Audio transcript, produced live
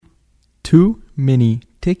too many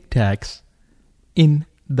Tic Tacs in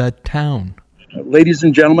the town. Ladies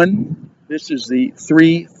and gentlemen, this is the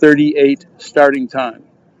 3:38 starting time.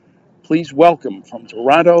 Please welcome from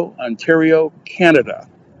Toronto, Ontario, Canada,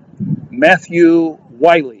 Matthew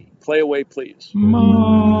Wiley. Play away, please.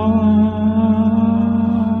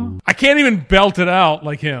 I can't even belt it out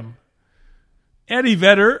like him. Eddie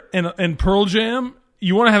Vedder and Pearl Jam,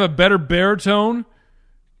 you want to have a better baritone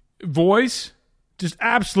voice? Just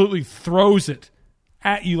absolutely throws it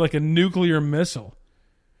at you like a nuclear missile.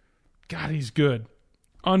 God, he's good.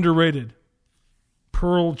 Underrated.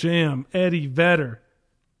 Pearl Jam, Eddie Vedder,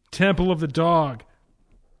 Temple of the Dog.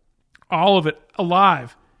 All of it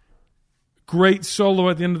alive. Great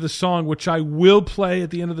solo at the end of the song, which I will play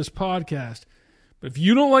at the end of this podcast. But if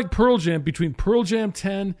you don't like Pearl Jam, between Pearl Jam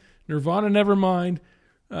 10, Nirvana Nevermind,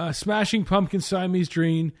 Smashing Pumpkins Siamese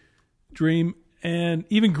Dream, and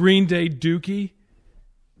even Green Day Dookie,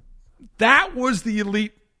 that was the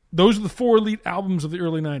elite. Those are the 4 elite albums of the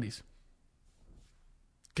early 90s.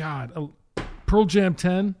 God, Pearl Jam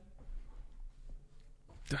 10,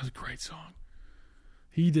 that was a great song.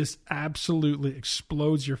 He just absolutely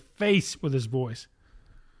explodes your face with his voice.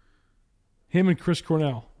 Him and Chris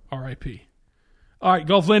Cornell, R.I.P. All right,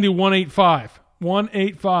 Golflandia 185.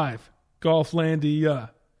 185.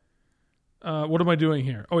 Golflandia. What am I doing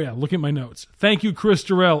here? Oh, yeah, look at my notes. Thank you, Chris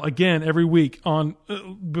Durrell, again, every week. On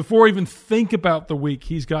before I even think about the week,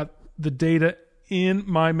 he's got the data in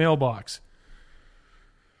my mailbox.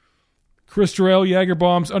 Chris Durrell,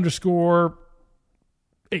 Jagerbombs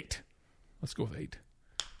 _8. Let's go with 8.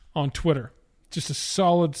 On Twitter. Just a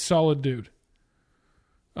solid dude.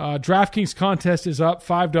 DraftKings contest is up,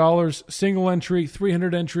 $5. Single entry,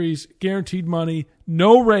 300 entries, guaranteed money,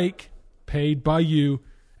 no rake, paid by you,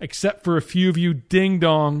 except for a few of you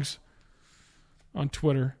ding-dongs on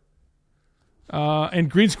Twitter. And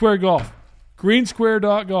Green Square Golf.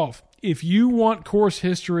 Greensquare.golf. If you want course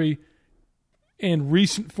history and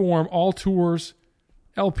recent form, all tours,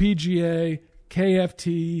 LPGA,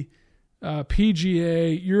 KFT,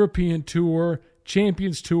 PGA, European Tour,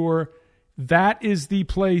 Champions Tour, that is the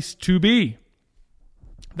place to be.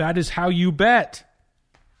 That is how you bet.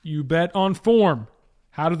 You bet on form.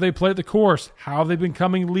 How do they play at the course? How have they been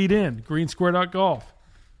coming lead in? Greensquare.golf.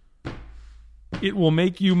 It will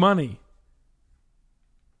make you money.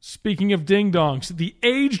 Speaking of ding-dongs, the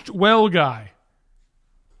aged well guy.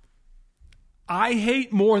 I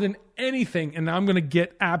hate more than anything, and I'm going to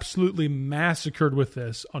get absolutely massacred with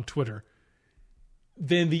this on Twitter,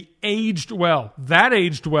 than the aged well. That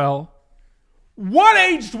aged well. What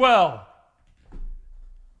aged well?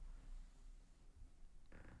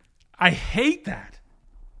 I hate that.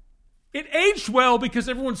 It aged well because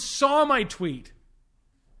everyone saw my tweet.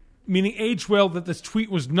 Meaning aged well that this tweet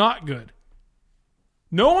was not good.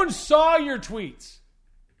 No one saw your tweets.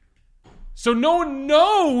 So no one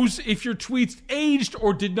knows if your tweets aged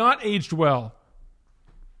or did not age well.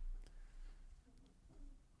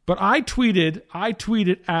 But I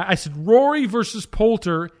said, Rory versus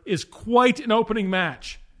Poulter is quite an opening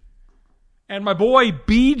match. And my boy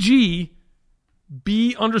BG,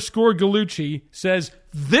 B_Galucci, says,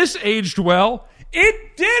 this aged well.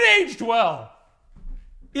 It did age well.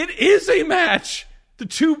 It is a match. The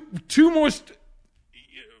two most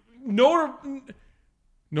notable.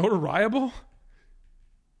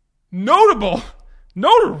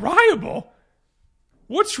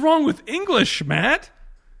 What's wrong with English, Matt?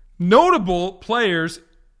 Notable players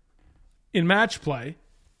in match play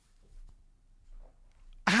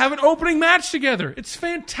have an opening match together. It's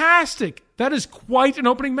fantastic. That is quite an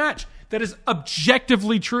opening match. That is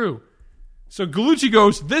objectively true. So Galucci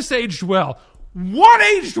goes, this aged well. What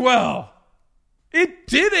aged well? It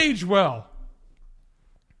did age well.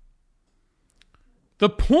 The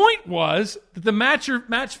point was that the match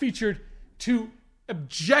featured 2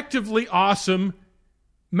 objectively awesome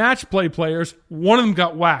match play players. One of them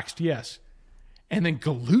got waxed, yes. And then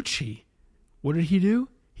Galucci, what did he do?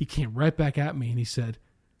 He came right back at me and he said,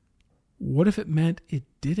 what if it meant it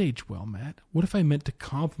did age well, Matt? What if I meant to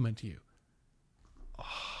compliment you? Oh.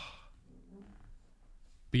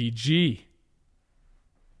 BG.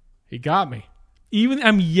 He got me. Even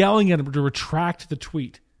I'm yelling at him to retract the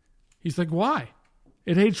tweet. He's like, why?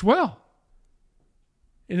 It aged well.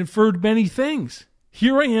 It inferred many things.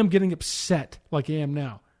 Here I am getting upset like I am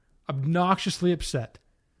now. Obnoxiously upset.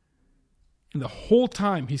 And the whole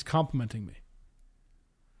time he's complimenting me.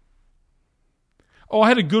 Oh, I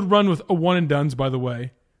had a good run with a one and dones, by the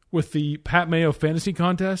way, with the Pat Mayo fantasy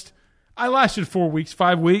contest. I lasted 4 weeks,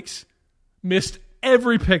 5 weeks. Missed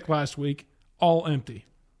every pick last week. All empty.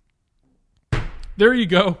 There you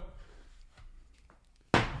go.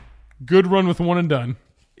 Good run with one and done.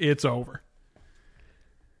 It's over.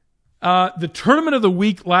 The tournament of the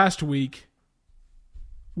week last week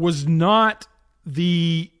was not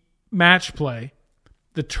the match play.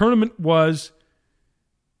 The tournament was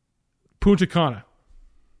Punta Cana.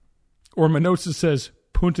 Or my notes it says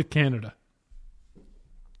Punta Canada.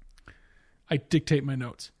 I dictate my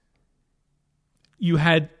notes. You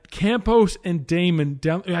had Campos and Damon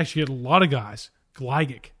down. Actually, you had a lot of guys.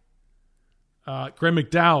 Gligic, Graham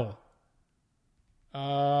McDowell,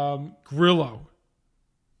 Grillo,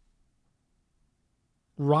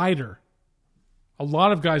 Ryder. A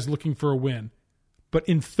lot of guys looking for a win. But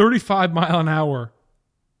in 35 mile an hour,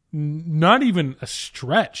 not even a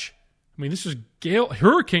stretch. I mean, this is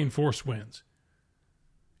hurricane force winds.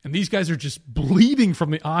 And these guys are just bleeding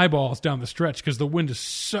from the eyeballs down the stretch because the wind is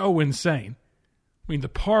so insane. I mean, the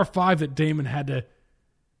par 5 that Damon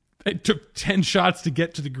it took 10 shots to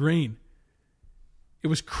get to the green. It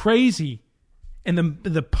was crazy. And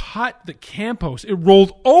the putt that Campos, it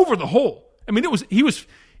rolled over the hole. I mean,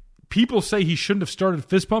 people say he shouldn't have started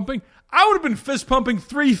fist pumping. I would have been fist pumping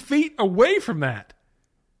 3 feet away from that.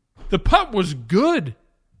 The putt was good.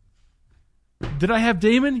 Did I have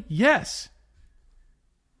Damon? Yes.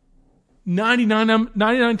 99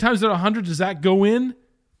 times out of 100, does that go in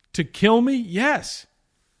to kill me? Yes.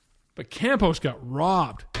 But Campos got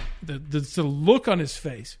robbed. The look on his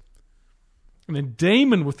face. And then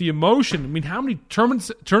Damon with the emotion. I mean, how many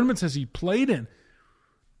tournaments has he played in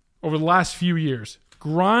over the last few years?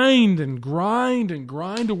 Grind and grind and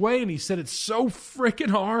grind away. And he said it's so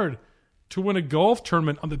freaking hard to win a golf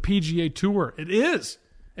tournament on the PGA Tour. It is.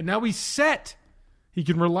 And now he's set. He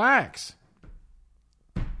can relax.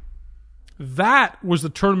 That was the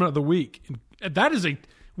tournament of the week. And that is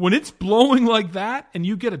when it's blowing like that and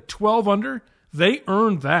you get a 12 under, they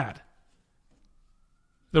earned that.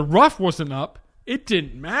 The rough wasn't up. It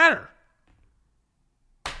didn't matter.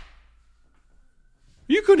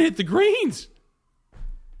 You couldn't hit the greens.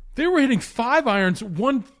 They were hitting 5 irons,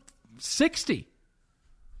 160.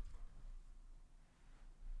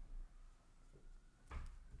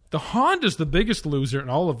 The Honda's the biggest loser in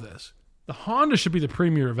all of this. The Honda should be the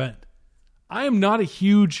premier event. I am not a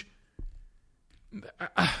huge...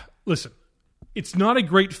 listen, it's not a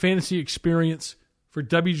great fantasy experience for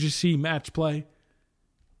WGC match play.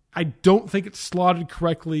 I don't think it's slotted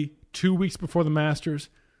correctly 2 weeks before the Masters.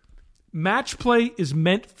 Match play is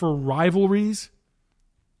meant for rivalries.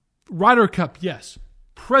 Ryder Cup, yes.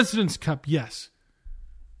 President's Cup, yes.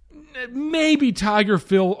 Maybe Tiger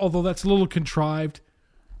Phil, although that's a little contrived.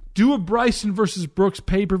 Do a Bryson versus Brooks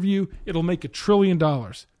pay-per-view. It'll make $1 trillion.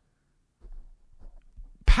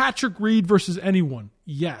 Patrick Reed versus anyone,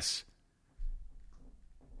 yes.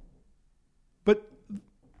 But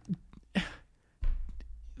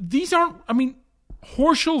these aren't,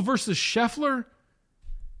 Horschel versus Scheffler,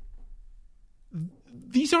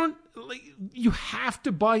 these aren't, you have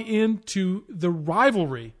to buy into the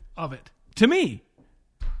rivalry of it, to me.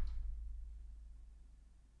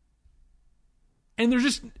 And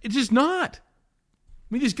it's just not.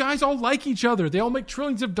 I mean, these guys all like each other. They all make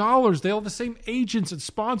trillions of dollars. They all have the same agents and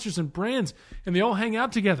sponsors and brands, and they all hang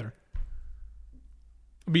out together.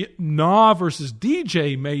 Na versus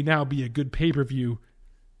DJ may now be a good pay-per-view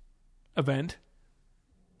event.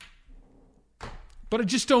 But I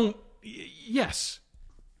just don't... Yes.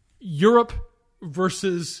 Europe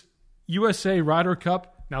versus USA Ryder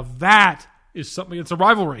Cup. Now that is something... It's a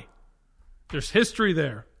rivalry. There's history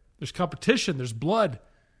there. There's competition. There's blood.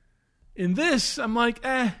 In this, I'm like,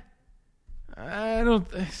 I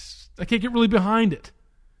can't get really behind it.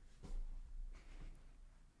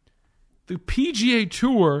 The PGA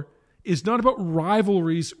Tour is not about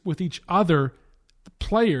rivalries with each other, the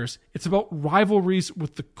players. It's about rivalries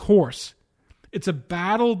with the course. It's a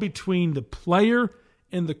battle between the player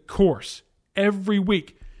and the course every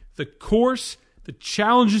week. The course, the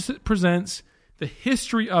challenges it presents, the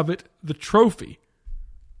history of it, the trophy,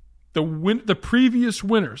 the previous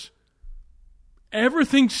winners.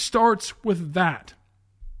 Everything starts with that.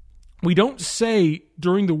 We don't say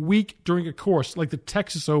during the week, during a course, like the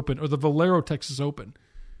Texas Open or the Valero Texas Open,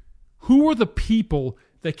 who are the people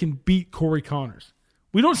that can beat Corey Connors?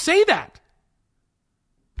 We don't say that.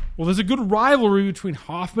 Well, there's a good rivalry between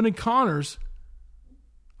Hoffman and Connors.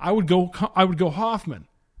 I would go Hoffman.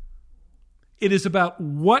 It is about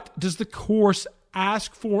what does the course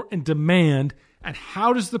ask for and demand, and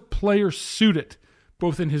how does the player suit it,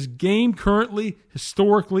 both in his game currently,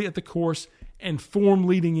 historically at the course, and form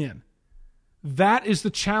leading in. That is the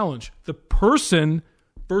challenge. The person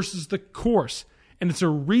versus the course. And it's a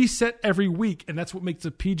reset every week, and that's what makes the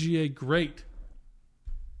PGA great.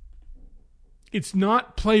 It's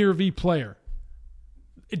not player v. player.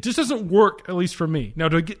 It just doesn't work, at least for me. Now,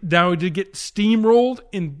 to get steamrolled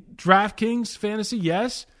in DraftKings fantasy,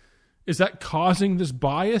 yes. Is that causing this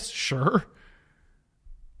bias? Sure.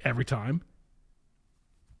 Every time.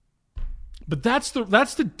 But that's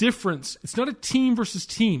the difference. It's not a team versus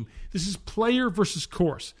team. This is player versus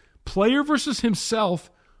course. Player versus himself,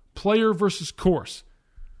 player versus course.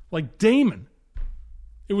 Like Damon.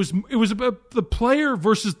 It was about the player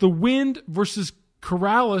versus the wind versus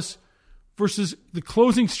Corrales versus the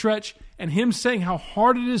closing stretch and him saying how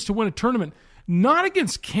hard it is to win a tournament. Not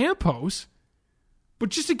against Campos, but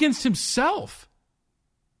just against himself.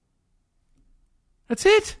 That's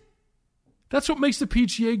it. That's what makes the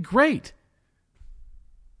PGA great.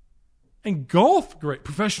 And golf great.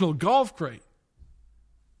 Professional golf great.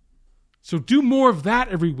 So do more of that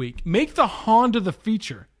every week. Make the Honda the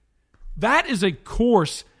feature. That is a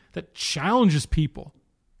course that challenges people.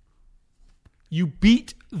 You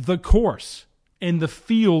beat the course and the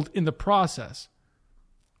field in the process.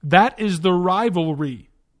 That is the rivalry.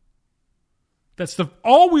 That's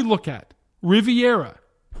all we look at. Riviera,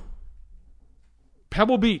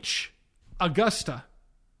 Pebble Beach, Augusta.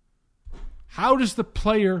 How does the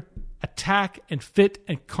player attack and fit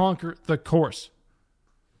and conquer the course?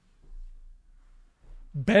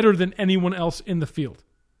 Better than anyone else in the field.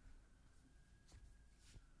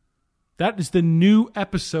 That is the new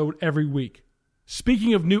episode every week.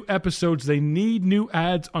 Speaking of new episodes, they need new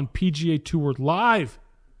ads on PGA Tour Live.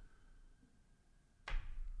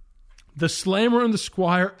 The Slammer and the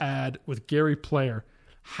Squire ad with Gary Player.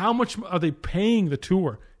 How much are they paying the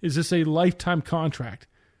tour? Is this a lifetime contract?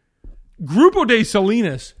 Grupo de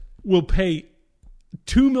Salinas will pay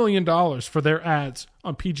 $2 million for their ads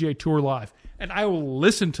on PGA Tour Live, and I will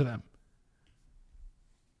listen to them.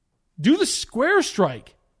 Do the Square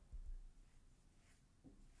Strike.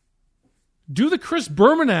 Do the Chris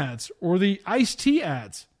Berman ads or the Ice-T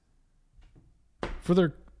ads for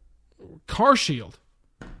their Car Shield.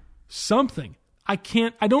 Something. I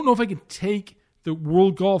don't know if I can take the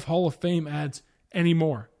World Golf Hall of Fame ads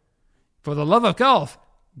anymore. For the love of golf,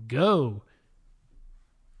 go.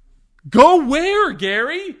 Go where,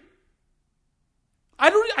 Gary?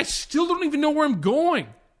 I still don't even know where I'm going.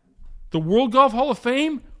 The World Golf Hall of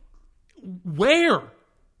Fame? Where?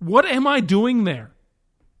 What am I doing there?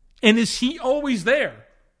 And is he always there?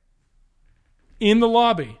 In the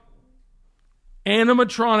lobby.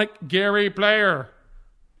 Animatronic Gary Player.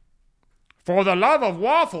 For the love of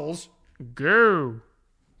waffles, go.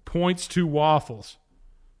 Points to waffles.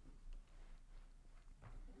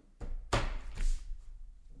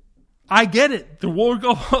 I get it. The World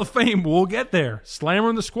Golf Hall of Fame will get there. Slammer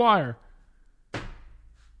and the Squire.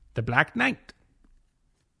 The Black Knight.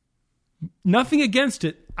 Nothing against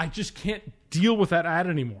it. I just can't deal with that ad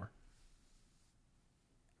anymore.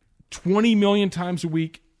 20 million times a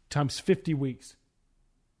week times 50 weeks.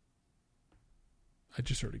 I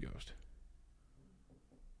just heard a ghost.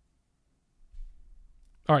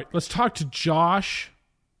 All right, let's talk to Josh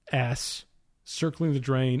S., Circling the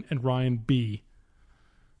Drain, and Ryan B.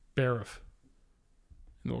 Bariff.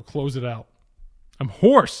 And we'll close it out. I'm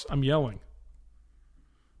hoarse. I'm yelling.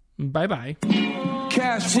 Bye-bye.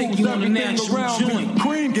 Cash rules everything around me.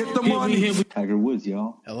 Cream, get the money. Tiger Woods,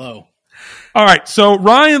 y'all. Hello. All right, so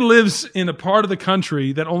Ryan lives in a part of the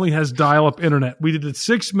country that only has dial-up internet. We did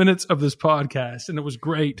 6 minutes of this podcast, and it was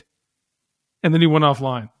great. And then he went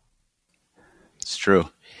offline. It's true.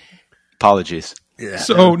 Apologies. Yeah.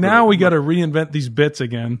 So now we got to reinvent these bits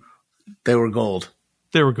again. They were gold.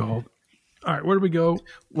 They were gold. All right, where do we go?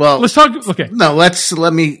 Well, let's talk. Okay, no, let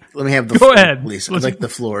me have the go floor, ahead, please. I like the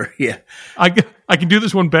floor. Yeah, I can do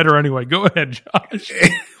this one better anyway. Go ahead, Josh.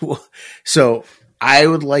 Well, so I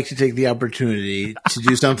would like to take the opportunity to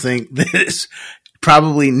do something that has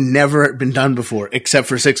probably never been done before, except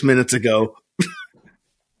for 6 minutes ago.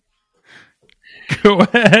 Go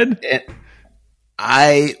ahead. And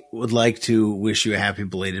I would like to wish you a happy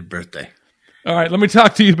belated birthday. All right, let me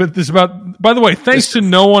talk to you about this. By the way, thanks to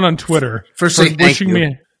no one on Twitter First for say thank wishing you.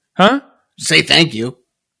 me. Huh? Say thank you.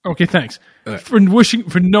 Okay, thanks. All right. For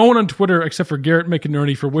no one on Twitter except for Garrett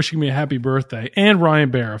McInerney for wishing me a happy birthday, and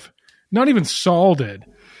Ryan Bariff. Not even Saul did.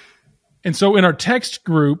 And so in our text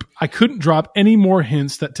group, I couldn't drop any more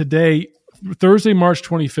hints that today, Thursday, March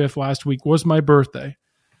 25th, last week, was my birthday.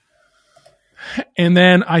 And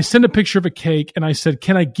then I sent a picture of a cake, and I said,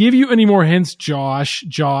 "Can I give you any more hints, Josh,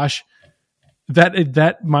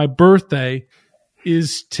 that my birthday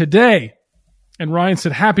is today?" And Ryan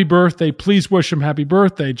said, "Happy birthday. Please wish him happy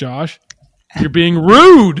birthday, Josh. You're being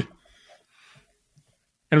rude." And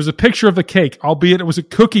it was a picture of the cake, albeit it was a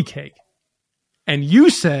cookie cake. And you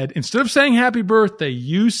said, instead of saying happy birthday,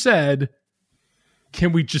 you said,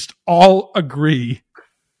 can we just all agree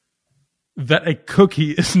that a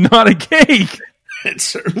cookie is not a cake? It's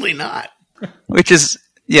certainly not. Which is,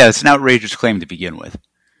 it's an outrageous claim to begin with.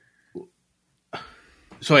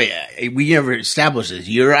 So we never established this.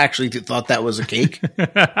 You actually thought that was a cake?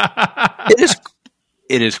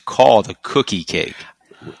 It is called a cookie cake.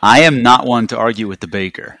 I am not one to argue with the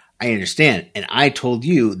baker. I understand. And I told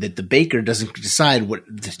you that the baker doesn't decide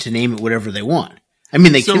to name it whatever they want. I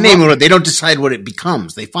mean, they can name it, they don't decide what it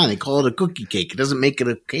becomes. They call it a cookie cake. It doesn't make it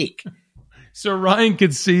a cake. So Ryan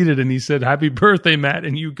conceded and he said, happy birthday, Matt.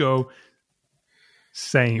 And you go,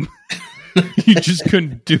 same. You just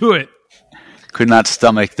couldn't do it. Could not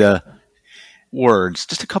stomach the words.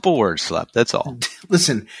 Just a couple words slept. That's all.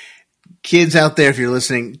 Listen, kids out there, if you're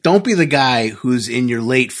listening, don't be the guy who's in your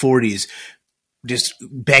late 40s just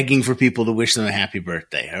begging for people to wish them a happy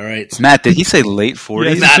birthday. All right, Matt, did he say late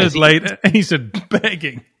 40s? Yeah, he said late. He said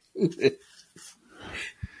begging.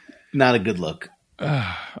 Not a good look. All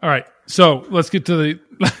right, so let's get to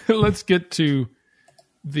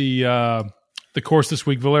the course this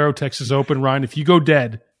week. Valero Texas Open. Ryan, if you go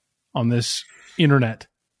dead on this internet,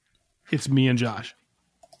 it's me and Josh.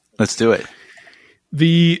 Let's do it.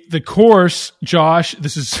 The course, Josh.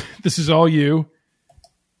 This is all you.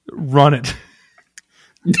 Run it.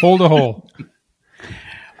 Hold a hole.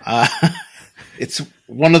 It's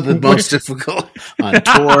one of the most difficult on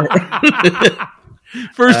tour.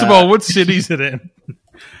 First of all, what city is it in?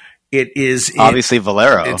 It is obviously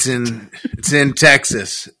Valero. It's in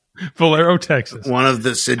Texas. Valero, Texas. One of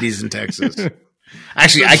the cities in Texas.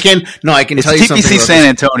 Actually, I can it's tell you something. TPC about San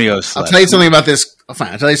Antonio. I'll tell you something about this.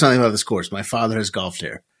 Fine, I'll tell you something about this course. My father has golfed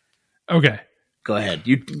here. Okay. Go ahead.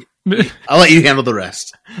 I'll let you handle the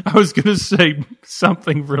rest. I was going to say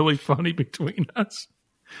something really funny between us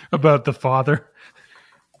about the father,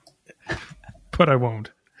 but I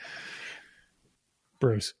won't.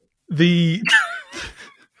 Bruce, the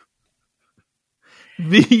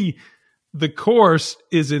course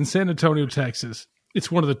is in San Antonio, Texas.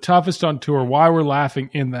 It's one of the toughest on tour. Why we're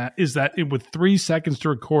laughing is that with 3 seconds to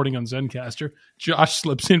recording on Zencaster, Josh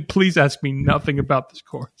slips in, please ask me nothing about this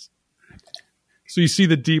course. So you see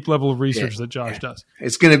the deep level of research that Josh does.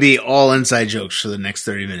 It's going to be all inside jokes for the next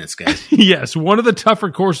 30 minutes, guys. Yes, one of the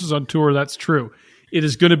tougher courses on tour, that's true. It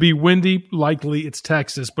is going to be windy, likely it's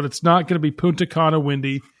Texas, but it's not going to be Punta Cana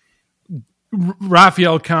windy.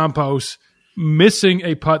 Rafael Campos missing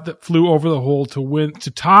a putt that flew over the hole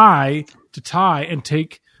to tie and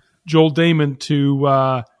take Joel Damon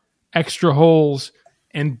to extra holes.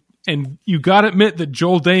 And you got to admit that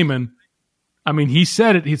Joel Damon, I mean, he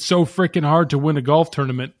said it. It's so freaking hard to win a golf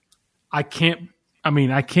tournament. I can't,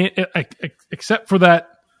 except for that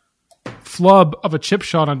flub of a chip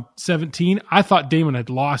shot on 17. I thought Damon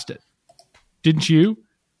had lost it. Didn't you?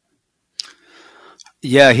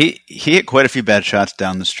 Yeah, he hit quite a few bad shots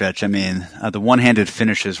down the stretch. I mean, the one-handed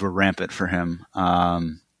finishes were rampant for him.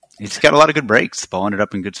 He's got a lot of good breaks. The ball ended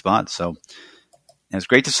up in good spots. So it was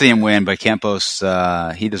great to see him win, but Campos,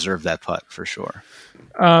 he deserved that putt for sure.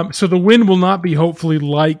 So the win will not be hopefully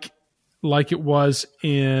like it was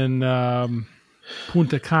in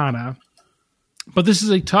Punta Cana. But this is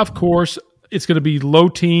a tough course. It's going to be low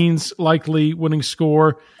teens, likely winning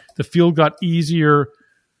score. The field got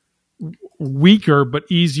weaker, but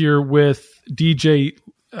easier with DJ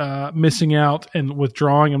missing out and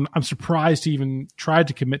withdrawing. I'm surprised he even tried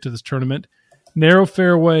to commit to this tournament. Narrow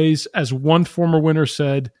fairways, as one former winner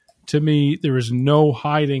said to me, there is no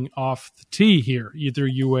hiding off the tee here. Either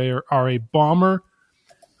you are a bomber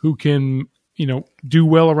who can, do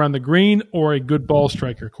well around the green, or a good ball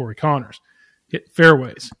striker, Corey Connors. Hit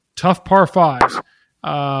fairways, tough par fives,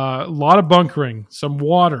 a lot of bunkering, some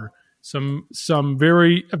water, some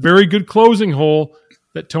very good closing hole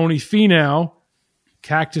that Tony Finau,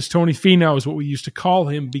 Cactus Tony Finau is what we used to call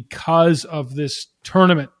him because of this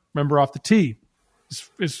tournament. Remember, off the tee,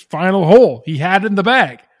 his final hole, he had it in the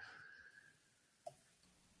bag.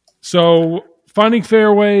 So finding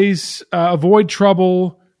fairways, avoid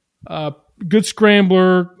trouble, good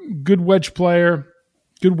scrambler, good wedge player,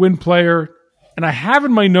 good wind player. And I have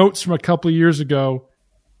in my notes from a couple of years ago,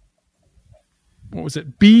 what was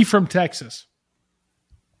it? B from Texas.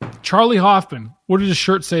 Charlie Hoffman. What did his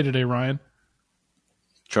shirt say today, Ryan?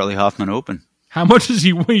 Charlie Hoffman Open. How much is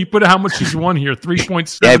he put how much he's won here?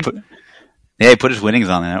 3.7. He put his winnings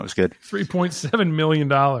on there. That was good. $3.7 million.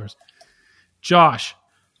 Josh,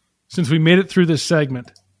 since we made it through this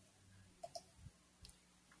segment,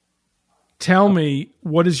 tell me,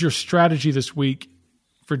 what is your strategy this week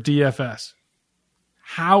for DFS?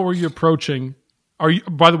 How are you approaching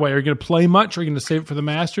By the way, are you going to play much? Are you going to save it for the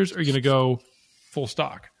Masters? Or are you going to go full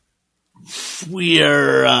stock?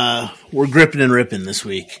 We're gripping and ripping this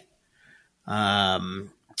week. And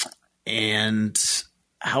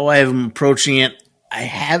how I'm approaching it, I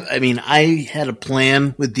had a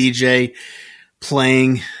plan with DJ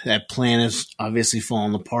playing. That plan has obviously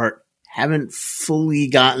fallen apart. Haven't fully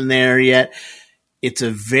gotten there yet. It's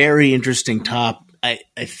a very interesting top. I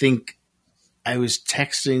think I was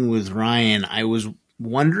texting with Ryan. I was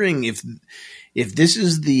wondering if this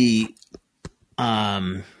is the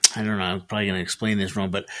I don't know. I'm probably going to explain this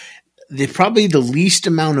wrong, but probably the least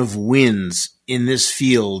amount of wins in this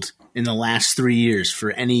field in the last 3 years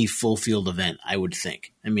for any full field event, I would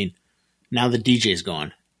think. I mean, now the DJ's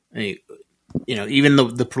gone. Even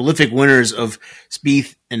the prolific winners of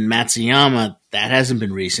Spieth and Matsuyama, that hasn't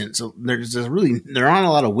been recent. So there aren't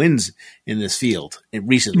a lot of wins in this field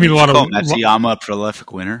recently. You mean a lot of Matsuyama a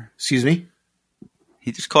prolific winner? Excuse me?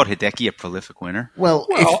 He just called Hideki a prolific winner. Well,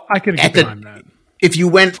 I could get behind that. If you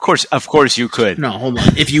went, of course, you could. No, hold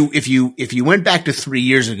on. If you went back to 3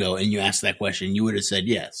 years ago and you asked that question, you would have said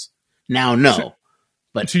yes. Now, no.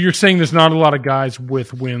 So you're saying there's not a lot of guys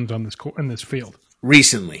with wins on in this field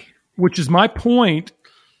recently, which is my point.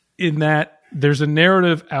 In that there's a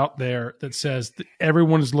narrative out there that says that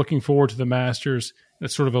everyone is looking forward to the Masters.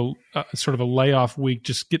 It's sort of a layoff week.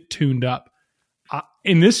 Just get tuned up.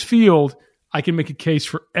 In this field, I can make a case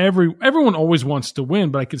for everyone always wants to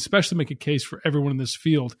win, but I can especially make a case for everyone in this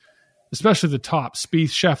field, especially the top: Spieth,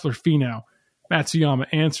 Scheffler, Finau, Matsuyama,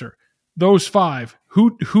 Answer. Those five.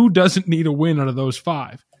 Who doesn't need a win out of those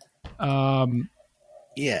five? And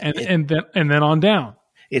then on down.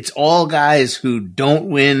 It's all guys who don't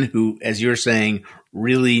win, who, as you're saying,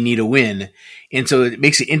 really need a win, and so it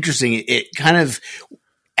makes it interesting. It kind of,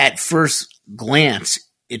 at first glance,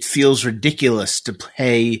 it feels ridiculous to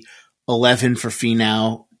pay 11 for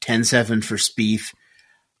Finau, 10-7 for Spieth.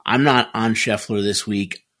 I'm not on Scheffler this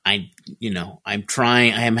week. I'm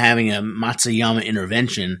trying. I am having a Matsuyama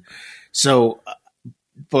intervention. So,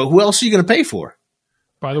 but who else are you going to pay for?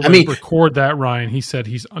 By the way, record that, Ryan. He said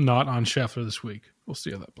he's not on Scheffler this week. We'll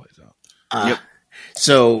see how that plays out. Yep.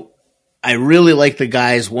 So I really like the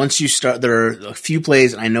guys. Once you start, there are a few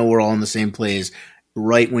plays. I know we're all in the same plays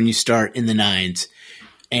right when you start in the nines.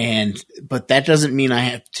 But that doesn't mean I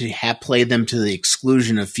have to play them to the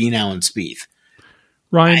exclusion of Finau and Spieth.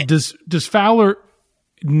 Ryan, does Fowler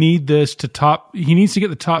need this to top? He needs to get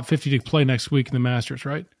the top 50 to play next week in the Masters,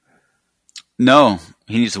 right? No,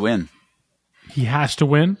 he needs to win. He has to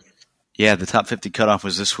win? Yeah, the top 50 cutoff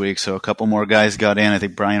was this week, so a couple more guys got in. I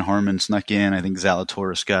think Brian Harman snuck in. I think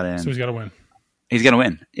Zalatoris got in. So he's got to win. He's got to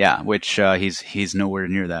win, yeah, which he's nowhere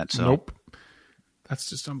near that. So. Nope. That's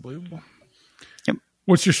just unbelievable. Yep.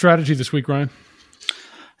 What's your strategy this week, Ryan?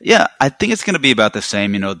 Yeah, I think it's going to be about the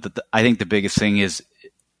same. I think the biggest thing is,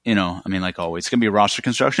 like always, it's going to be roster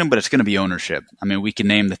construction, but it's going to be ownership. I mean, we can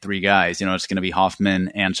name the three guys. It's going to be Hoffman,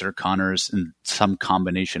 Answer, Connors, and some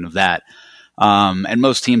combination of that. And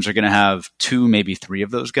most teams are going to have two, maybe three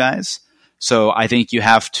of those guys. So I think you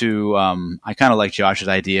have to, I kind of like Josh's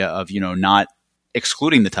idea of, not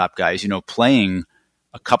excluding the top guys, playing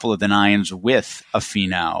a couple of the nines with a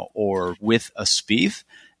Finau or with a Spieth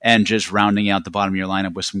and just rounding out the bottom of your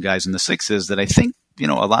lineup with some guys in the sixes that I think, a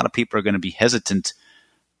lot of people are going to be hesitant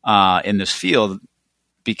in this field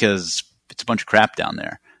because it's a bunch of crap down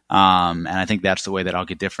there. And I think that's the way that I'll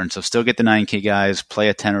get different. So still get the 9K guys, play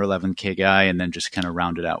a 10 or 11K guy, and then just kind of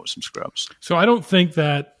round it out with some scrubs. So I don't think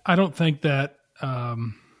that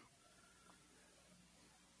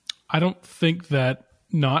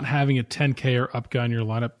not having a 10K or up guy in your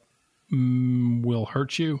lineup will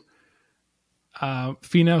hurt you. Finau,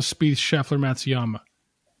 Spieth, Scheffler, Matsuyama.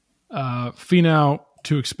 Finau,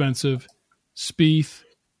 too expensive. Spieth,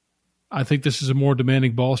 I think this is a more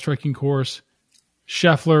demanding ball striking course.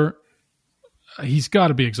 Scheffler, he's got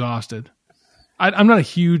to be exhausted. I'm not a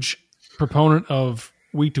huge proponent of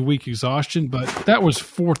week-to-week exhaustion, but that was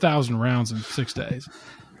 4,000 rounds in 6 days.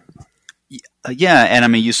 Yeah,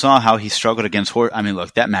 and you saw how he struggled against Horton.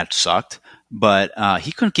 Look, that match sucked, but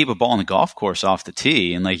he couldn't keep a ball on the golf course off the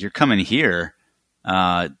tee, and you're coming here,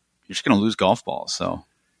 you're just going to lose golf balls. So,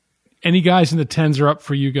 any guys in the 10s are up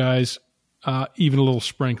for you guys, even a little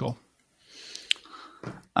sprinkle.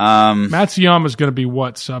 Matsuyama's going to be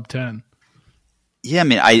what, sub 10? Yeah,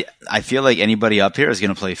 I feel like anybody up here is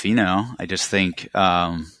going to play Finau. I just think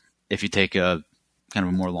if you take a kind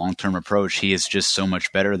of a more long-term approach, he is just so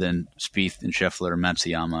much better than Spieth and Scheffler,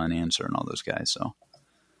 Matsuyama and Answer and all those guys. So,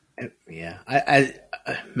 yeah, I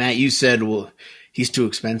Matt, you said, well, he's too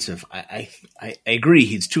expensive. I agree,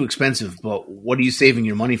 he's too expensive. But what are you saving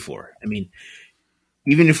your money for?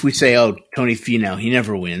 even if we say, oh, Tony Finau, he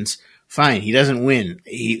never wins, fine, he doesn't win.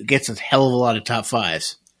 He gets a hell of a lot of top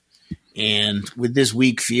fives. And with this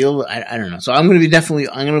weak field, I don't know. So I'm going to be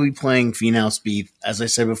playing Finau, Spieth, as I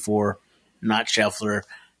said before, not Scheffler,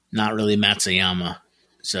 not really Matsuyama.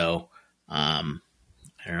 So I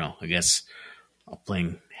don't know. I guess I'm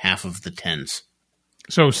playing half of the 10s.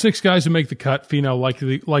 So 6 guys who make the cut, Finau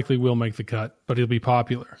likely will make the cut, but he'll be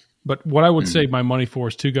popular. But what I would save my money for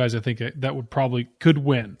is 2 guys I think that would could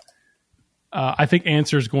win. I think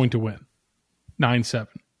Answer is going to win 9-7.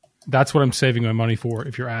 That's what I'm saving my money for,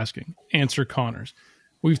 if you're asking. Answer Connors.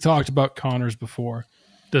 We've talked about Connors before.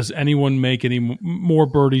 Does anyone make any more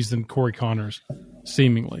birdies than Corey Connors,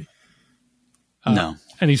 seemingly? No.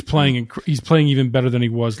 And he's playing even better than he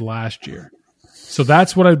was last year. So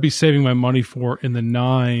that's what I'd be saving my money for in the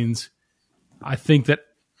 9s. I think that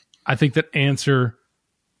Answer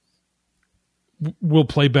will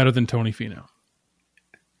play better than Tony Finau.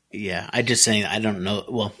 Yeah, I just saying I don't know.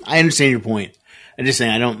 Well, I understand your point. I'm just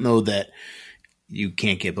saying I don't know that you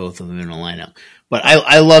can't get both of them in a lineup. But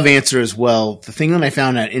I love Answer as well. The thing that I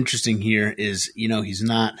found out interesting here is, he's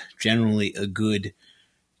not generally a good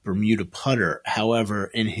Bermuda putter.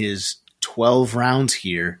 However, in his 12 rounds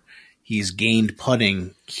here, he's gained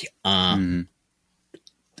putting 3/4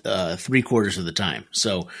 of the time.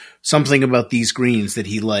 So something about these greens that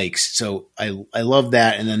he likes. So I love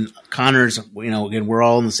that. And then Connors, again, we're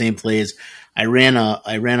all in the same plays. I ran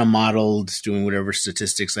a model just doing whatever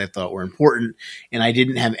statistics I thought were important, and I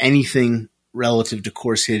didn't have anything relative to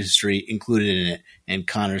course history included in it, and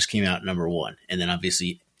Connors came out number 1. And then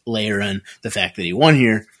obviously layer in the fact that he won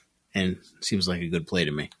here, and seems like a good play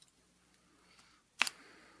to me.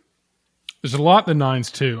 There's a lot in the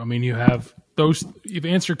 9s too. I mean, you have those. You've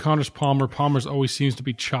answered Connors, Palmer. Palmer's always seems to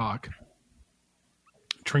be chalk.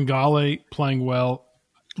 Tringale playing well,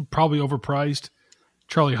 probably overpriced.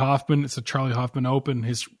 Charlie Hoffman, it's a Charlie Hoffman Open.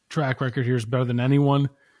 His track record here is better than anyone.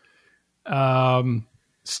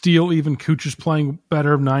 Steele, even Kuchar's playing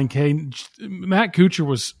better, 9K. Matt Kuchar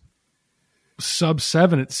was sub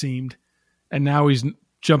 7, it seemed, and now he's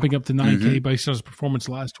jumping up to 9K based on his performance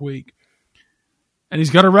last week. And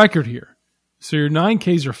he's got a record here. So your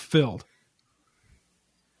 9Ks are filled.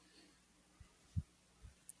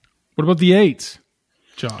 What about the 8s,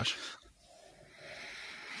 Josh?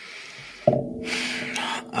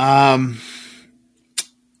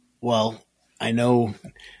 Well, I know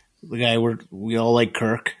the guy we all like,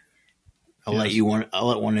 Kirk. I'll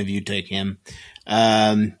let one of you take him.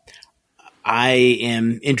 I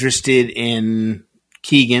am interested in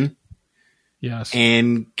Keegan. Yes.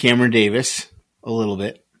 And Cameron Davis a little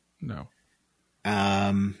bit. No.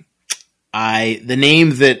 The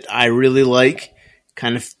name that I really like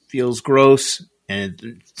kind of feels gross, and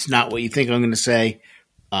it's not what you think I'm going to say.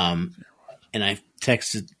 And I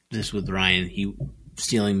texted this with Ryan. He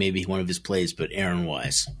stealing maybe one of his plays, but Aaron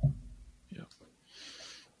Wise. Yeah.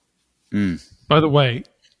 By the way,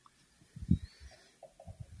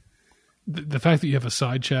 the fact that you have a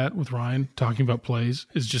side chat with Ryan talking about plays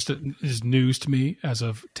is news to me as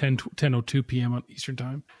of 10:02 p.m. on Eastern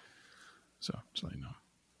Time. So you know.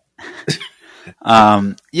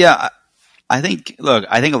 Yeah, I think a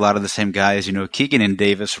lot of the same guys, Keegan and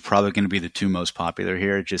Davis are probably going to be the 2 most popular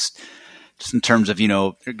here. Just in terms of,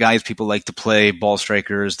 guys people like to play, ball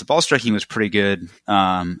strikers. The ball striking was pretty good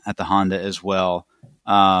at the Honda as well,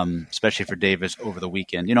 especially for Davis over the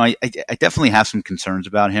weekend. I definitely have some concerns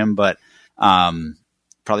about him, but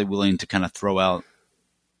probably willing to kind of throw out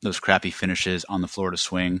those crappy finishes on the Florida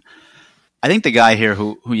swing. I think the guy here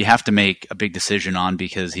who you have to make a big decision on,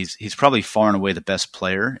 because he's probably far and away the best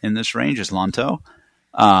player in this range, is Lanto.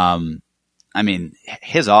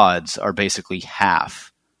 His odds are basically half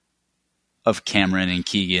of Cameron and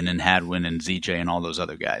Keegan and Hadwin and ZJ and all those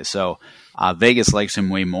other guys. So Vegas likes him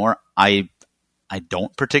way more. I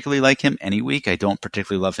don't particularly like him any week. I don't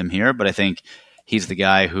particularly love him here, but I think he's the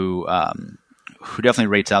guy who definitely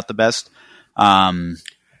rates out the best.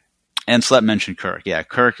 And Slep mentioned Kirk. Yeah,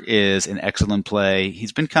 Kirk is an excellent play.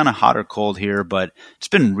 He's been kind of hot or cold here, but it's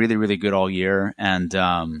been really, really good all year. And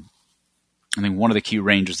I think one of the key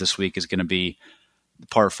ranges this week is going to be the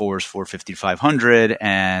par 4s, 450 to 500.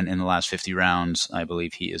 And in the last 50 rounds, I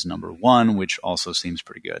believe he is number 1, which also seems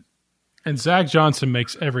pretty good. And Zach Johnson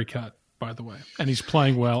makes every cut, by the way. And he's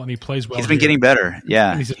playing well, and he plays well. He's been getting better.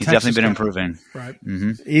 Yeah, he's definitely been improving. Right.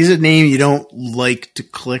 Mm-hmm. He's a name you don't like to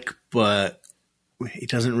click, but he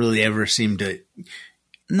doesn't really ever seem to.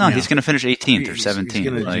 No, he's going to finish 18th or 17th. He's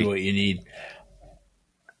going to do what you need.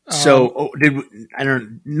 So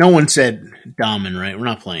no one said Dahmen, right? We're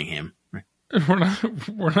not playing him. Right?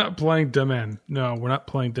 We're not playing Dahmen. No, we're not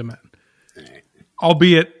playing Dahmen.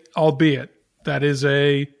 albeit that is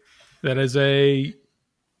a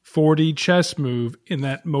 4D chess move in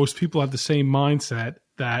that most people have the same mindset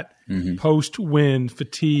that post-win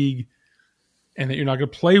fatigue and that you're not going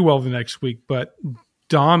to play well the next week. But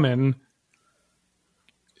Dahmen,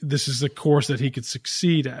 this is the course that he could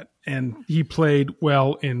succeed at. And he played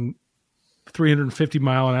well in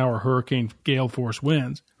 350-mile-an-hour hurricane gale force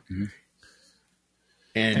winds.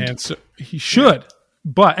 And so he should.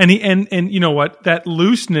 But and you know what? That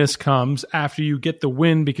looseness comes after you get the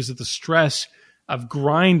win because of the stress of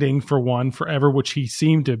grinding for one forever, which he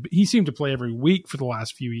seemed to play every week for the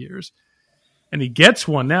last few years. And he gets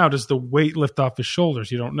one now. Does the weight lift off his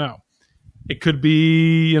shoulders? You don't know. It could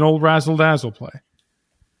be an old razzle-dazzle play.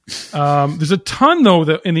 There's a ton, though,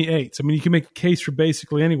 in the eights. I mean, you can make a case for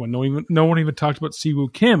basically anyone. No one even talked about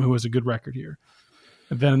Siwoo Kim, who has a good record here.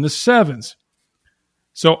 And then in the sevens.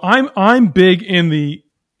 So I'm big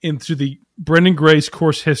into the Brendan Grace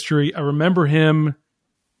course history. I remember him.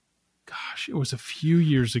 Gosh, it was a few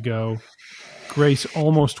years ago. Grace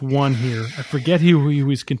almost won here. I forget who he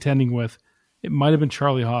was contending with. It might have been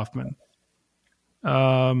Charlie Hoffman.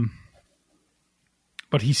 But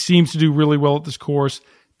he seems to do really well at this course.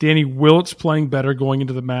 Danny Willett's playing better going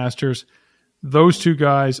into the Masters. Those two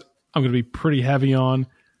guys I'm going to be pretty heavy on.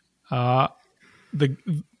 I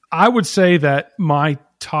would say that my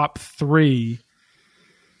top three,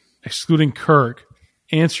 excluding Kirk,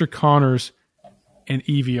 Answer Connors, and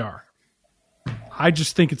EVR. I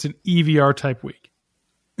just think it's an EVR type week.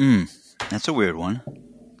 That's a weird one.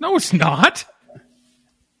 No, it's not.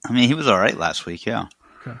 I mean, he was all right last week, yeah.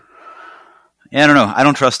 Okay. Yeah, I don't know. I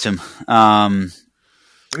don't trust him.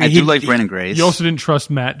 I do like Brendan Grace. You also didn't trust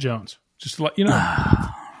Matt Jones. Just to let you know.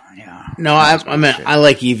 Yeah. No, I mean, I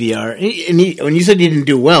like EVR. When you said he didn't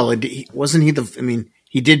do well, wasn't he the? I mean,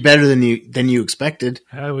 he did better than you expected.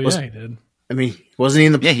 Hell yeah, he did. I mean, wasn't he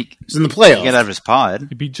in the? Yeah, he was in the playoffs. He got out of his pod.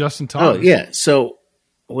 He beat Justin Thomas. Oh yeah. So,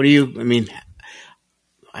 what do you? I mean,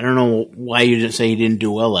 I don't know why you didn't say he didn't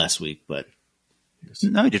do well last week, but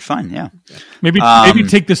no, he did fine. Yeah. Maybe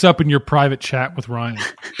take this up in your private chat with Ryan.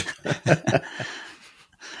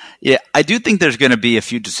 Yeah, I do think there's going to be a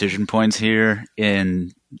few decision points here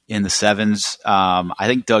in the sevens. I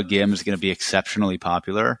think Doug Gim is going to be exceptionally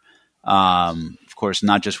popular. Of course,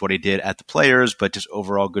 not just what he did at the Players, but just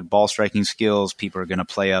overall good ball striking skills. People are going to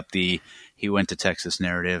play up the he went to Texas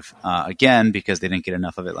narrative again because they didn't get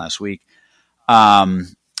enough of it last week.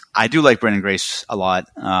 I do like Brendan Grace a lot.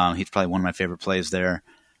 He's probably one of my favorite plays there.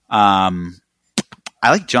 I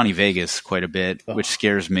like Johnny Vegas quite a bit, which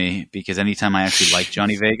scares me because anytime I actually like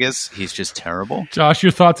Johnny Vegas, he's just terrible. Josh,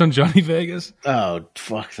 your thoughts on Johnny Vegas? Oh,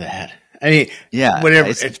 fuck that. I mean, yeah, whatever.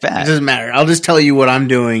 It's bad. It doesn't matter. I'll just tell you what I'm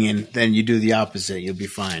doing, and then you do the opposite. You'll be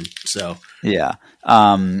fine. So yeah,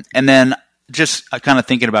 and then just kind of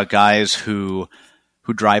thinking about guys who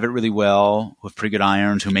drive it really well with pretty good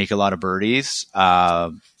irons, who make a lot of birdies.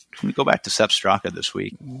 Can we go back to Sepp Straka this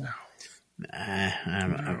week? No.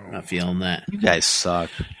 I'm not feeling that. You guys suck.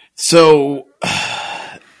 So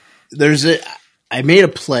I made a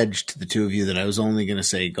pledge to the two of you that I was only going to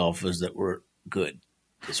say golfers that were good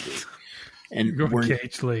this week. And we're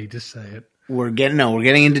Cage Lee, just say it. We're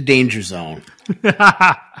getting into danger zone.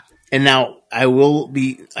 And now I will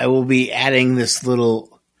be adding this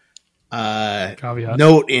little caveat.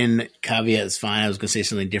 Note in caveat is fine. I was going to say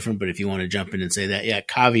something different, but if you want to jump in and say that, yeah,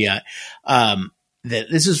 caveat.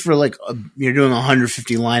 That this is for like you're doing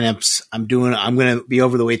 150 lineups. I'm going to be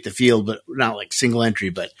over the weight the field, but not like single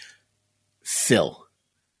entry, but Phil.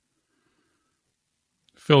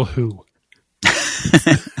 Phil who?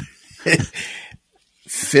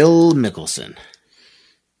 Phil Mickelson.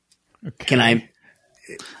 Okay.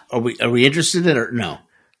 Are we interested in it or no?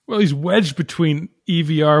 Well, he's wedged between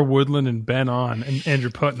EVR, Woodland, and Ben On and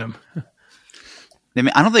Andrew Putnam. I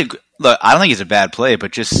mean, I don't think it's a bad play,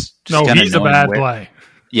 but just no, he's a bad play.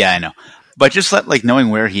 Yeah, I know, but just knowing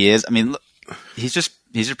where he is. I mean, look, he's just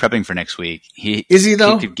prepping for next week. Is he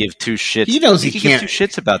though? He could give two shits. He knows he can't give two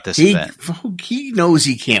shits about this event. He knows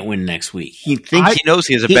he can't win next week. He knows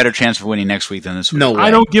he has a better chance of winning next week than this week. No way.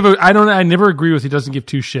 I never agree with he doesn't give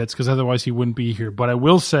two shits because otherwise he wouldn't be here. But I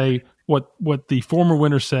will say what the former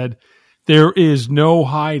winner said. There is no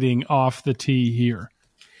hiding off the tee here,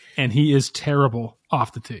 and he is terrible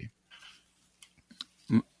off the tee.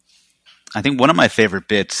 I think one of my favorite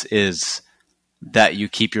bits is that you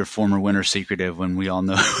keep your former winner secretive when we all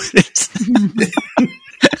know who it is.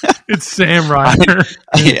 It's Sam Ryder.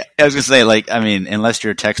 I was going to say, unless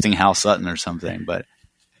you're texting Hal Sutton or something, but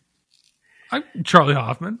Charlie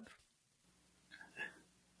Hoffman.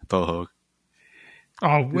 Bohogue.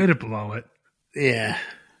 Oh, way to blow it. Yeah.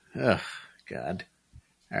 Oh, God.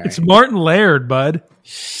 All It's right. Martin Laird, bud.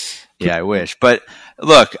 Yeah, I wish. But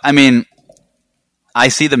look, I mean, I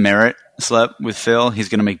see the merit slip with Phil. He's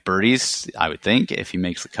going to make birdies, I would think, if he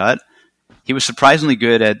makes the cut. He was surprisingly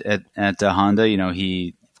good at Honda. You know,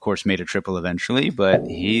 he of course made a triple eventually, but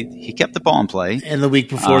he kept the ball in play. And the week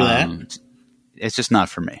before that, It's just not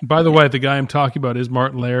for me. By the way, the guy I'm talking about is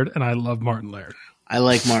Martin Laird, and I love Martin Laird. I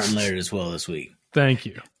like Martin Laird as well this week. Thank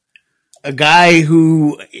you. A guy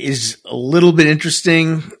who is a little bit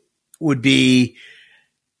interesting would be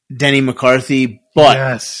Denny McCarthy, but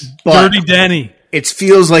Yes. but- Dirty Denny. it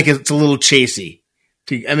feels like it's a little chasey.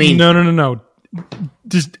 I mean, No.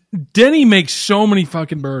 Just Denny makes so many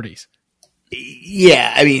fucking birdies.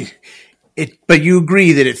 yeah, I mean, but you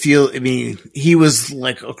agree that I mean, he was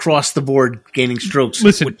like across the board gaining strokes.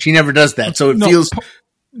 Listen. which he never does that. So it feels,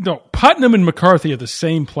 Putnam and McCarthy are the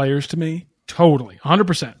same players to me. Totally.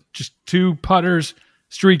 100%. Just two putters,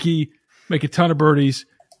 streaky, make a ton of birdies.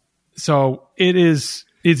 So it's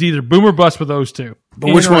either boom or bust with those two. but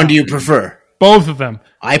In which or one out. do you prefer? Both of them.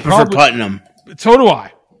 I prefer Probably- Putnam. So do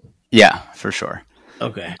I. Yeah, for sure.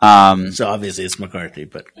 Okay. Um, So obviously it's McCarthy,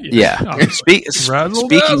 but Yeah. Obviously. Razzle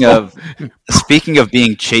Speaking of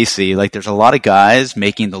being chasey, like there's a lot of guys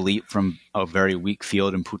making the leap from a very weak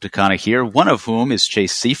field in Punta Cana here. One of whom is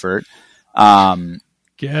Chase Seifert.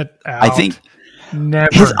 Get out. I think Never.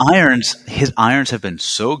 his irons have been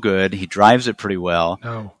so good. He drives it pretty well.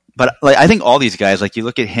 No. But like I think all these guys, like you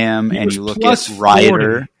look at him He and was you look plus at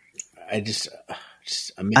Ryder. 40.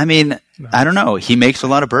 I mean, I mean, I don't know. He makes a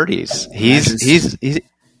lot of birdies. He's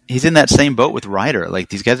in that same boat with Ryder. Like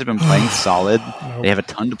these guys have been playing solid. They have a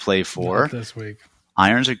ton to play for. Not this week.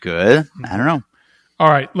 Irons are good. I don't know. All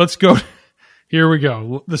right, let's go. Here we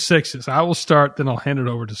go. The sixes. I will start, then I'll hand it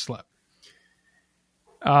over to Slep.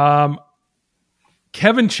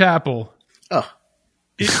 Kevin Chappell. oh,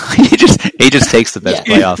 he just takes the best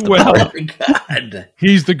play off the Well, ball. God.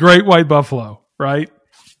 He's the great white buffalo, right?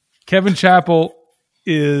 Kevin Chappell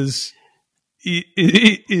is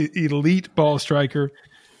elite ball striker.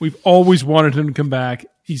 We've always wanted him to come back.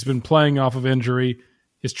 He's been playing off of injury.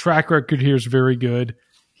 His track record here is very good.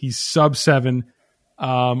 He's sub 7.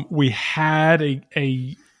 We had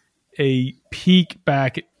a peak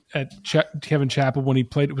back at Kevin Chappell when he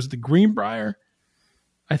played. It was the Greenbrier,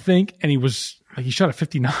 I think, and he shot a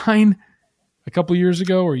 59 a couple years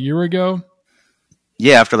ago or a year ago.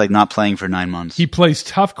 Yeah, after like not playing for 9 months. He plays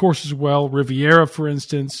tough courses well. Riviera, for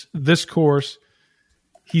instance, this course,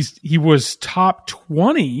 he was top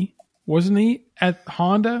 20, wasn't he, at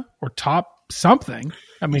Honda or top something?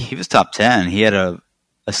 I mean, He was top 10. He had a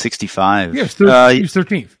 65. he was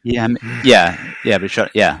 13th. But he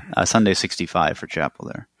shot Sunday 65 for Chappell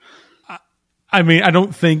there. I mean, I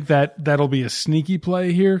don't think that'll be a sneaky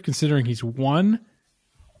play here, considering he's won.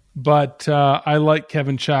 But I like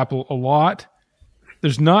Kevin Chappell a lot.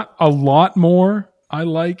 There's not a lot more I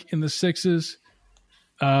like in the sixes.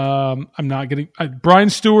 I'm not getting Brian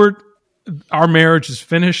Stewart. Our marriage is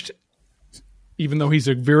finished. Even though he's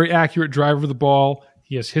a very accurate driver of the ball,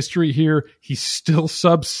 he has history here. He's still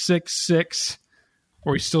sub 6'6",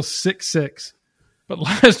 or he's still 6'6". But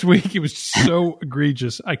last week it was so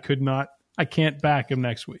egregious. I can't back him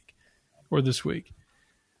next week or this week.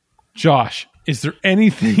 Josh, is there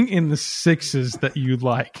anything in the sixes that you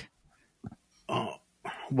like?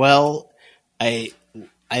 Well, I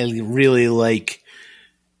really like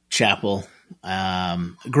Chappell.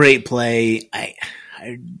 Great play. I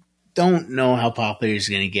don't know how popular he's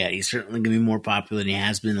going to get. He's certainly going to be more popular than he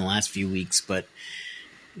has been in the last few weeks, but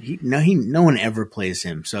no one ever plays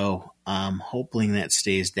him. So I'm hoping that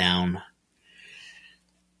stays down.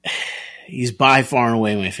 He's by far and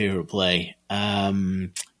away my favorite play.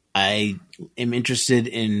 I am interested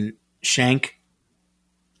in Shank.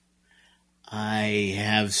 I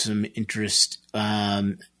have some interest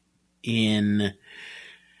in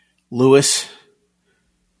Lewis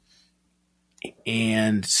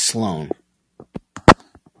and Sloan.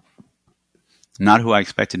 Not who I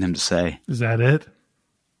expected him to say. Is that it?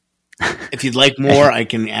 If you'd like more, I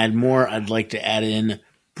can add more. I'd like to add in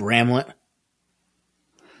Bramlett.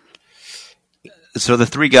 So the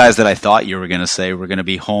three guys that I thought you were going to say were going to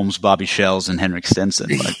be Holmes, Bobby Shells, and Henrik Stenson.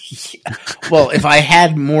 But Well, if I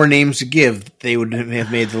had more names to give, they would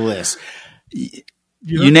have made the list.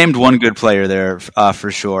 you named one good player there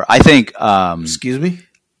for sure. I think Excuse me?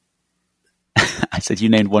 I said you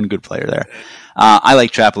named one good player there. I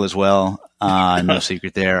like Chappell as well. No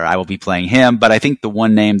secret there. I will be playing him. But I think the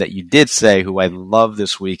one name that you did say who I love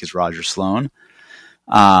this week is Roger Sloan.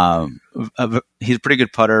 He's a pretty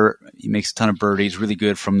good putter. He makes a ton of birdies. Really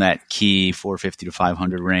good from that key 450 to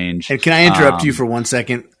 500 range. And can I interrupt you for 1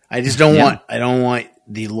 second? I just don't want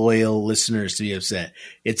the loyal listeners to be upset.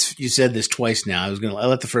 You said this twice now. I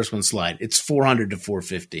let the first one slide. It's 400 to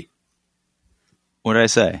 450. What did I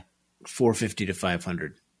say? 450 to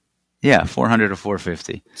 500. Yeah, 400 to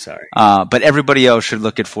 450. Sorry. But everybody else should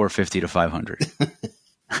look at 450 to 500.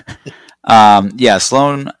 Yeah,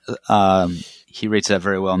 Sloan, he rates that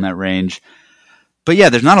very well in that range. But yeah,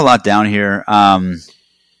 there's not a lot down here. I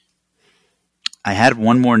had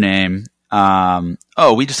one more name.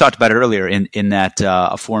 We just talked about it earlier in that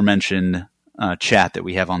aforementioned chat that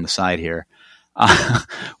we have on the side here.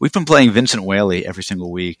 We've been playing Vincent Whaley every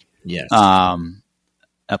single week. Yes. I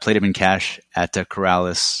played him in cash at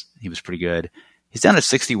Corrales. He was pretty good. He's down at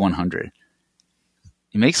 6,100.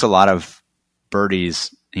 He makes a lot of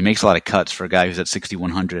birdies. He makes a lot of cuts for a guy who's at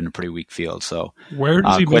 6,100 in a pretty weak field. So where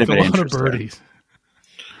does he make a lot of birdies?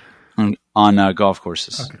 On golf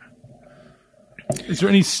courses. Okay. Is there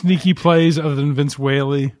any sneaky plays other than Vince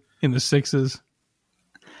Whaley in the sixes?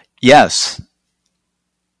 Yes.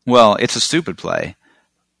 Well, it's a stupid play,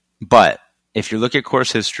 but if you look at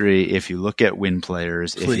course history, if you look at win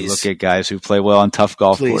players, if you look at guys who play well on tough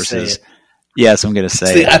golf courses, yes, I'm going to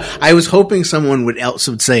say it. I was hoping someone else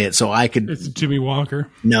would say it so I could. It's Jimmy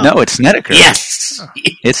Walker. No, it's Snedeker. Yes,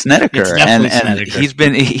 it's Snedeker, it's and Snedeker.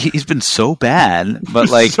 he's been so bad. But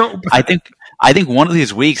like, so bad. I think one of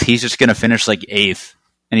these weeks he's just going to finish like 8th,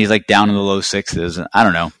 and he's like down in the low 6s. I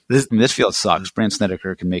don't know. This field sucks. Brant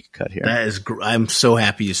Snedeker can make a cut here. That is. I'm so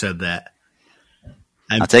happy you said that.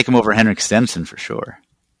 I'll take him over Henrik Stenson for sure.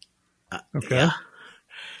 Okay. Yeah.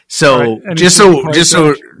 So right, just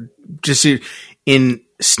so in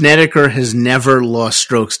Snedeker has never lost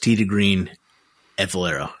strokes tee to green at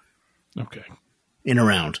Valero Okay. in a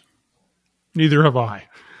round. Neither have I.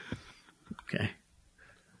 Okay.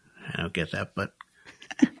 I don't get that, but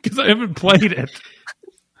Because I haven't played it.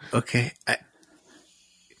 okay.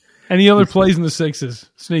 Any other plays in the sixes?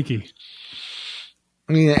 Sneaky.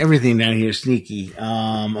 I mean, everything down here is sneaky.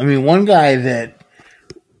 One guy that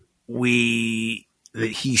he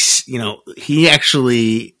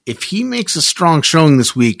actually, if he makes a strong showing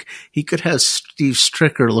this week, he could have Steve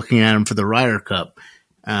Stricker looking at him for the Ryder Cup.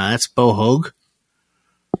 That's Bo Hoag.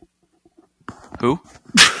 Who?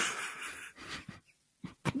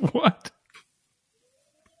 What?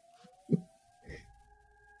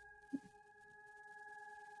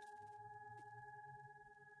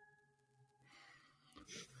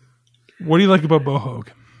 What do you like about Bo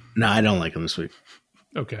Hoag? No, I don't like him this week.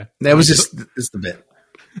 Okay. That was just the bit.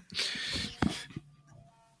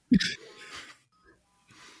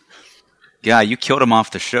 Yeah, you killed him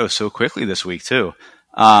off the show so quickly this week too.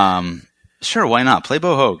 Sure, why not? Play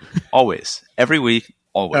Bo Hoag always, every week,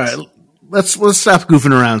 always. All right, let's stop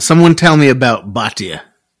goofing around. Someone tell me about Bhatia.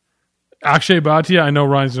 Akshay Bhatia, I know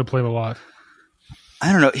Ryan's going to play him a lot.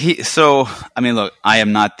 I don't know. Look, I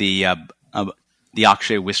am not the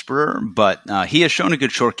Akshay whisperer, but he has shown a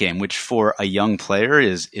good short game, which for a young player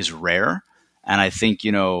is rare. And I think,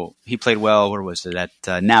 he played well, where was it,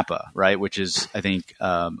 at Napa, right? Which is, I think,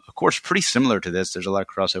 a course pretty similar to this. There's a lot of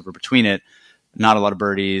crossover between it. Not a lot of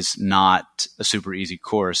birdies, not a super easy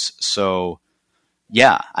course. So,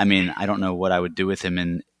 yeah, I don't know what I would do with him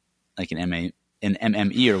in like an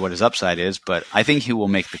MME or what his upside is, but I think he will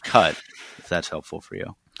make the cut, if that's helpful for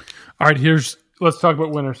you. All right, let's talk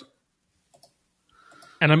about winners.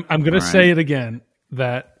 And I'm going to say it again,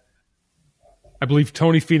 that I believe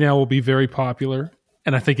Tony Finau will be very popular.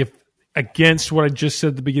 And I think if against what I just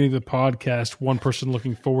said at the beginning of the podcast, one person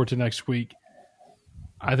looking forward to next week,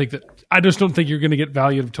 I just don't think you're going to get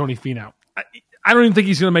value out of Tony Finau. I don't even think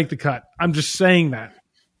he's going to make the cut. I'm just saying that.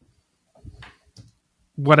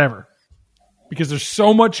 Whatever. Because there's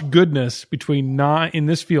so much goodness between in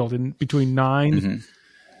this field, between 9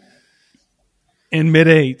 and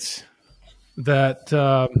mid-8s, that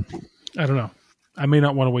I don't know. I may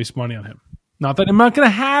not want to waste money on him. Not that I'm not going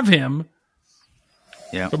to have him.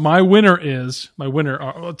 Yeah. But my winner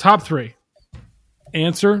top 3.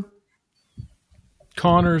 Answer,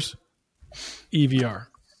 Connors, EVR.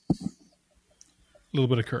 A little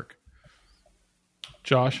bit of Kirk.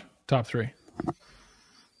 Josh, top 3.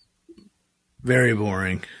 Very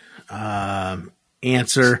boring.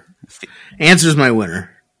 Answer's my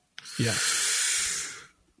winner. Yeah.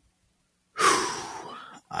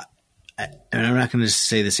 And I'm not going to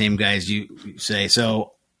say the same guys you say.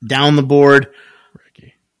 So down the board,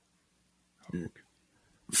 Ricky.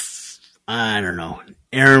 I don't know.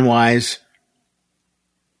 Aaron Wise.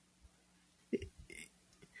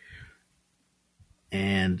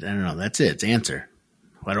 And I don't know. That's it. It's answer.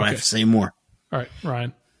 Why do I have to say more? All right,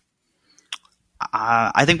 Ryan.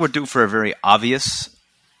 I think we're due for a very obvious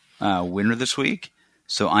winner this week.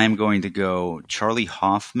 So I am going to go Charlie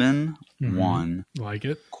Hoffman, 1. Like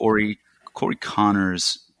it. Corey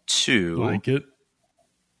Connors, 2. Like it.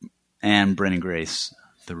 And Brennan Grace,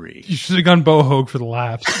 3. You should have gone Bo Hogue for the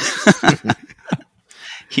laughs.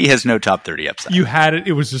 He has no top 30 upside. You had it.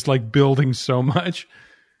 It was just like building so much.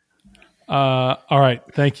 All right.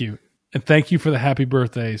 Thank you. And thank you for the happy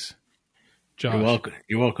birthdays, Josh.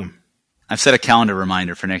 You're welcome. I've set a calendar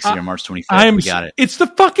reminder for next year, March 25th. We got it. It's the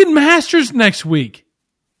fucking Masters next week.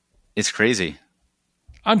 It's crazy.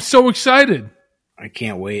 I'm so excited. I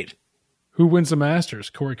can't wait. Who wins the Masters?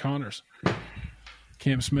 Corey Connors.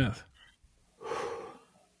 Cam Smith.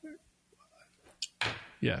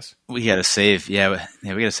 Yes. We got to save. Yeah, we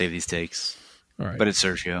got to save these takes. All right. But it's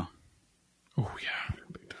Sergio. Oh, yeah.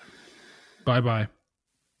 Big time. Bye-bye.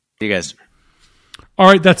 See you guys. All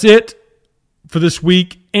right, that's it for this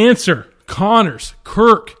week. Answer. Connors.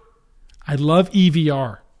 Kirk. I love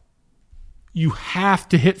EVR. You have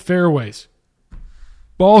to hit fairways.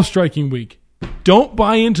 Ball striking week. Don't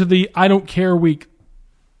buy into the I don't care week.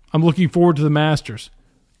 I'm looking forward to the Masters.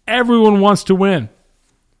 Everyone wants to win,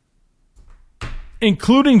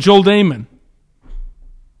 including Joel Damon.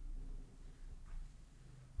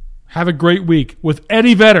 Have a great week with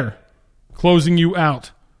Eddie Vedder closing you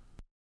out.